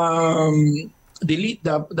delete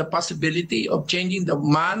the possibility of changing the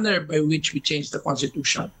manner by which we change the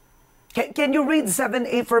Constitution. Can you read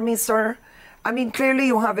 7A for me, sir? I mean, clearly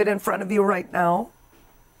you have it in front of you right now.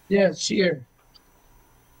 Yes, here.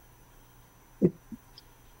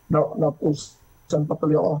 Saan pa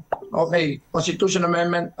tuloy ako? Okay, Constitution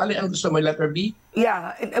Amendment. Ang gusto mo, letter B?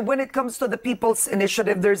 Yeah, when it comes to the People's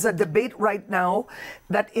Initiative, there's a debate right now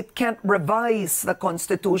that it can't revise the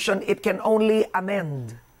Constitution, it can only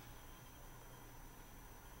amend.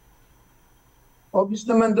 Obvious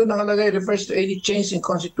naman doon nakalagay, refers to any change in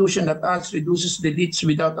Constitution that adds, reduces, deletes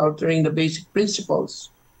without altering the basic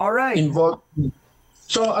principles All right. involved.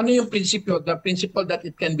 So ano yung principle? The principle that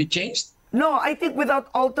it can be changed? No, I think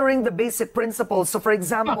without altering the basic principles. So, for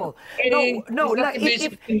example,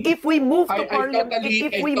 if we move to Parliament,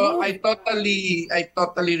 I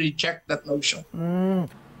totally reject that notion.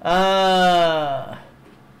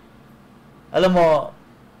 Alam mo,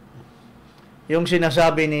 yung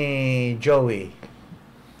sinasabi ni Joey,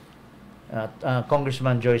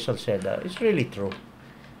 Congressman Joey Salceda, is really true.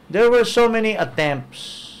 There were so many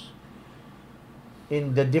attempts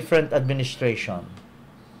in the different administration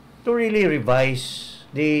to really revise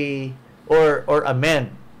or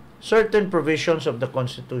amend certain provisions of the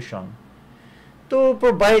Constitution to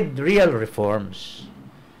provide real reforms.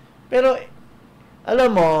 Pero,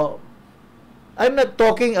 alam mo, I'm not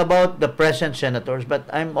talking about the present senators, but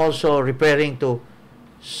I'm also referring to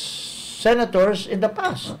senators in the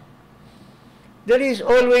past. There is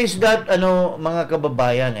always that, mga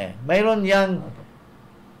kababayan mayroon yang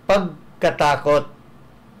pagkatakot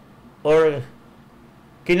or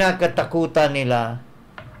kinakatakutan nila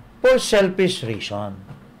for selfish reason.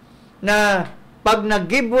 Na pag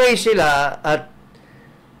nag-giveaway sila at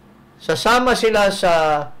sasama sila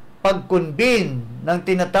sa pag-convene ng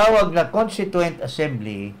tinatawag na Constituent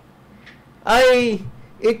Assembly, ay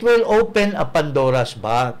it will open a Pandora's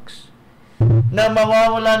box na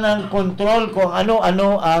mawawala ng control kung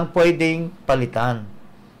ano-ano ang pwedeng palitan.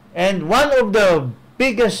 And one of the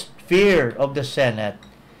biggest fear of the Senate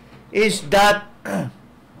is that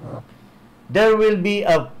there will be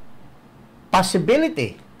a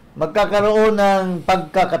possibility, magkakaroon ng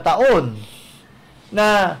pagkakataon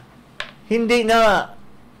na hindi na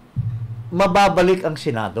mababalik ang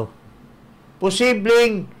Senado.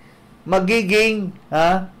 Posibleng magiging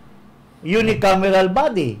unicameral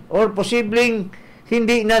body or posibleng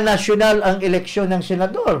hindi na national ang eleksyon ng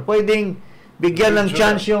senador. Pwedeng bigyan ng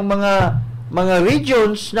chance yung mga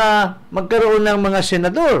regions na magkaroon ng mga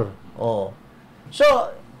senador. So,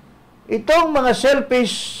 itong mga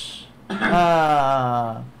selfish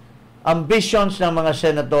ambitions ng mga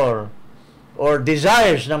senador or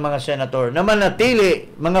desires ng mga senador na manatili,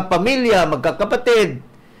 mga pamilya, magkakapatid,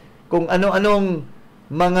 kung ano-anong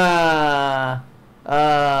mga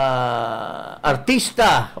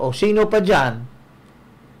artista o sino pa dyan,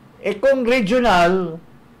 kung regional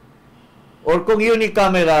or kung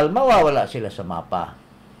unicameral, mawawala sila sa mapa.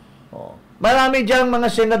 Marami dyan mga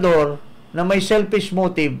senador na may selfish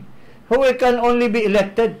motive who can only be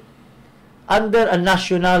elected under a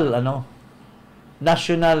national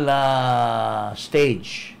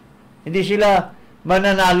stage. Hindi sila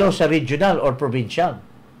mananalo sa regional or provincial.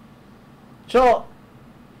 So,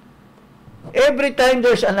 every time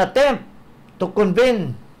there's an attempt to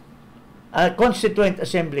convene a Constituent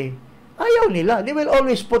Assembly, ayaw nila. They will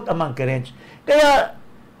always put a monkey wrench. Kaya,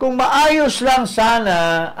 kung maayos lang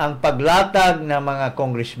sana ang paglatag ng mga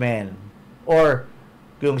congressmen or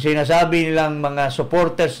yung sinasabi nilang mga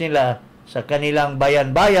supporters nila sa kanilang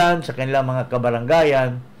bayan-bayan, sa kanilang mga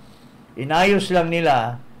kabaranggayan, inayos lang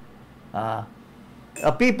nila a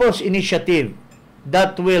people's initiative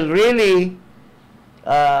that will really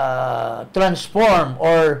transform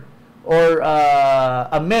or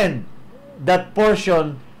amend that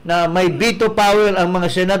portion na may veto power ang mga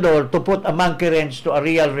senador to put a monkey wrench to a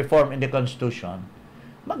real reform in the Constitution.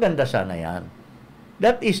 Maganda sana yan.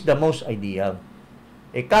 That is the most ideal.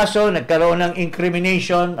 Kaso, nagkaroon ng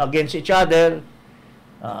incrimination against each other,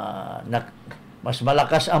 mas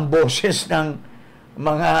malakas ang boses ng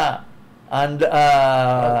mga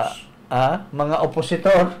mga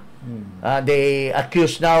opositor. They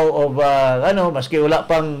accuse now of maski wala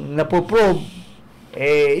pang napuprove,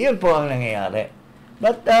 yun po ang nangyayari.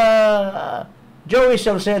 But Joey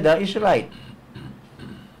Salceda is right.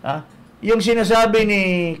 Yung sinasabi ni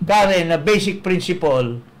Karen na basic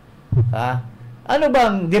principle, ano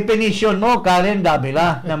bang definition mo, Karen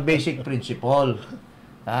Davila, ng basic principle?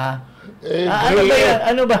 Ano ba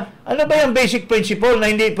yan? Ano ba yung basic principle na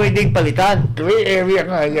hindi pwedeng palitan? Gray area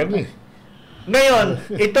nga yan eh. Ngayon,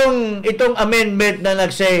 itong amendment na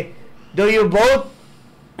nag-say, do you vote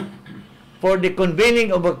for the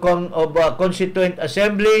convening of a constituent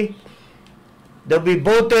assembly that be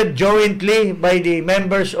voted jointly by the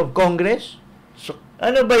members of Congress? So,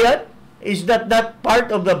 ano ba yan? Is that not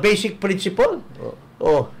part of the basic principle?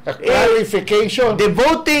 A clarification. The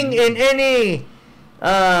voting in any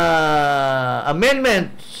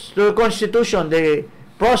amendments to the Constitution, the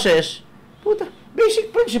process,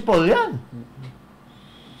 basic principle yan.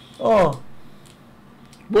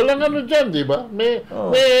 Walang ano dyan, di ba?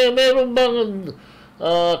 Meron bang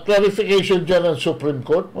clarification dyan ng Supreme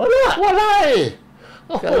Court? Wala eh.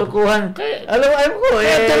 Kalukuhan. Alam ko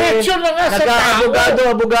diretso na nga sa tao.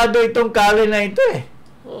 Abogado itong Karen na ito eh.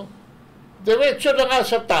 Diretso na nga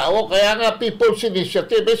sa tao, kaya nga people's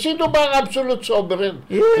initiative. Sino ba ang absolute sovereign?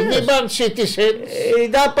 Yes. Hindi ba ang citizens?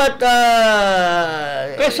 Dapat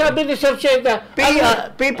kaya sabi ni Sarceda,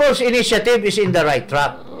 people's initiative is in the right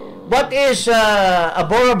track. What is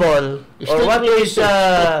abhorrible or what is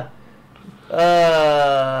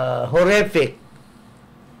horrific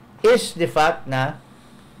is the fact na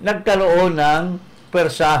nagkaroon ng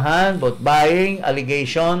persahan, vote buying,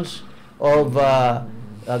 allegations of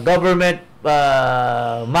government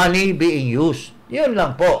money being used. Yun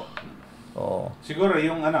lang po. Siguro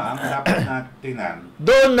yung ang dapat natin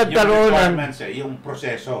doon nagkaroon ng yung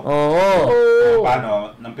proseso.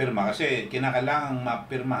 Paano ng pirma kasi kinakailangan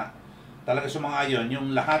mapirma talaga sumang-ayon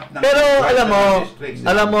yung lahat ng. Pero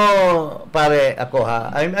alam mo pare ako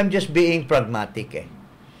I'm just being pragmatic eh.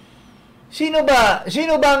 Sino bang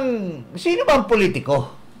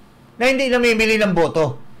politiko na hindi namimili ng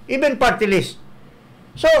boto? Even party list.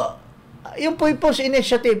 So, yung people's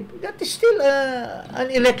initiative, that is still an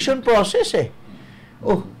election process eh.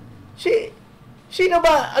 Sino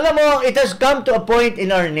ba? Alam mo, it has come to a point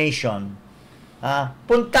in our nation.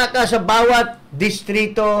 Punta ka sa bawat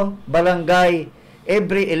distrito, barangay,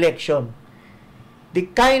 every election.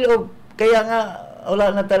 Kaya nga,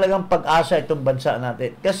 wala na talagang pag-asa itong bansa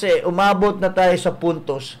natin. Kasi umabot na tayo sa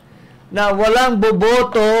puntos na walang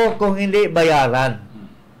boboto kung hindi bayaran.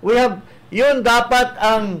 Yun dapat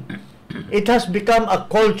it has become a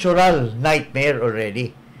cultural nightmare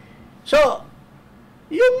already. So,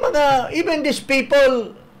 even these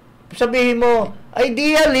people, sabihin mo,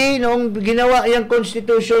 ideally, nung ginawa yung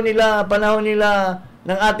constitution nila, panahon nila,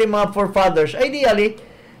 ng ating mga forefathers, ideally,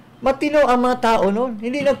 matino ang mga tao noon.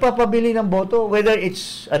 Hindi nagpapabili ng boto, whether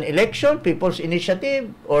it's an election, people's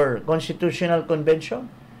initiative, or constitutional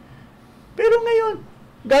convention. Pero ngayon,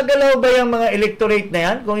 gagalaw ba yung mga electorate na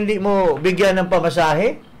yan kung hindi mo bigyan ng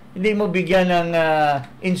pamasahe? Hindi mo bigyan ng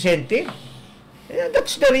incentive?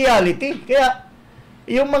 That's the reality. Kaya,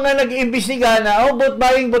 yung mga nag-iimbestiga na, vote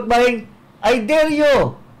buying, I dare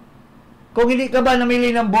you. Kung hindi ka ba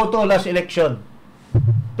namili ng boto last election,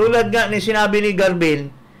 tulad nga ni sinabi ni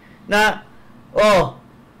Garbin, na,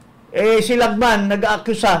 si Lagman,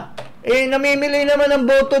 nag-aakusa, namimili naman ng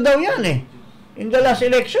boto daw yan eh. In the last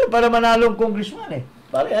election, para manalong congressman eh.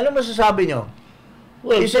 Pare, ano masasabi nyo?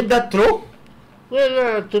 Isn't that true?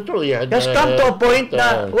 Well, true yan. Has come to a point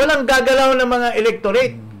na walang gagalaw ng mga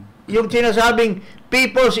electorate. Yung sinasabing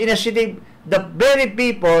people's initiative, the very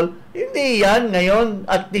people, hindi yan ngayon,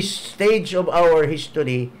 at this stage of our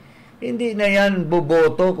history, hindi na yan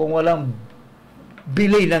boboto kung walang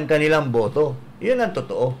bili ng kanilang boto. Yun ang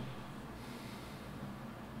totoo.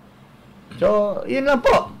 So, yun lang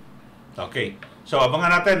po. Okay. So,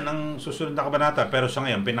 abangan natin ang susunod na kabanata. Pero sa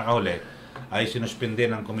ngayon, pinakahuli ay sinuspinde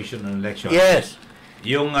ng Commission on Election. Yes.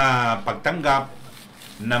 Yung pagtanggap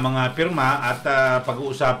na mga pirma at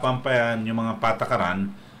pag-uusapan pa yan yung mga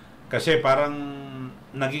patakaran kasi parang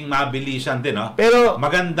naging mabilisan din, no? Pero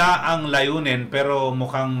maganda ang layunin pero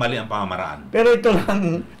mukhang mali ang pamamaraan. Pero ito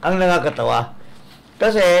lang ang nakakatawa.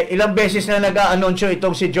 Kasi ilang beses na nag-aanunsyo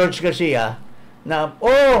itong si George Garcia na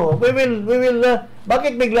we will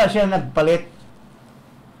bakit bigla siya nagpalit?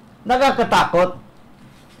 Nakakatakot.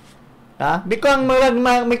 Ha?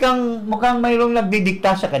 Mukhang mayroong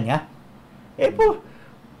nagdidikta sa kanya.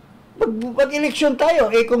 Pag-eleksyon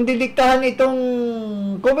tayo, kung didiktahan itong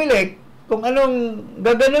Comelec, kung anong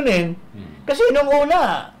gaganunin, kasi nung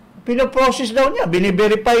una, pinoprocess daw niya,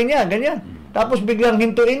 biniverify niya, ganyan. Tapos biglang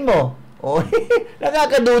hintuin mo.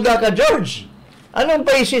 Nakakaduda ka, George. Anong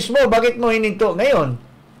basis mo? Bakit mo hininto ngayon?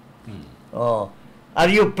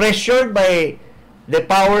 Are you pressured by the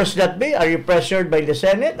powers that be? Are you pressured by the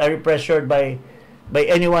Senate? Are you pressured by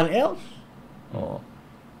anyone else?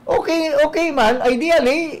 Okay man,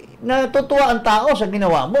 ideally, natutuwa ang tao sa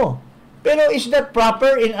ginawa mo. Pero is that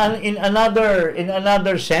proper in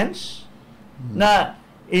another sense? Na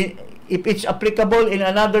if it's applicable in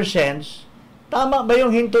another sense, tama ba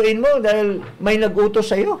yung hintuin mo dahil may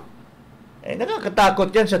nag-utos sa'yo?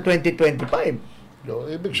 Nakakatakot yan sa 2025. No,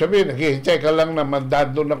 ibig sabihin, naghihintay ka lang na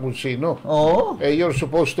mandado na kung sino. Oo. You're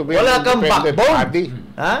supposed to be wala kang backbone. Body.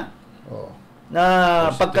 Ha? Na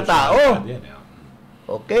pagkatao.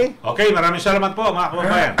 Okay? Okay, maraming salamat po mga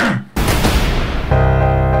kababayan.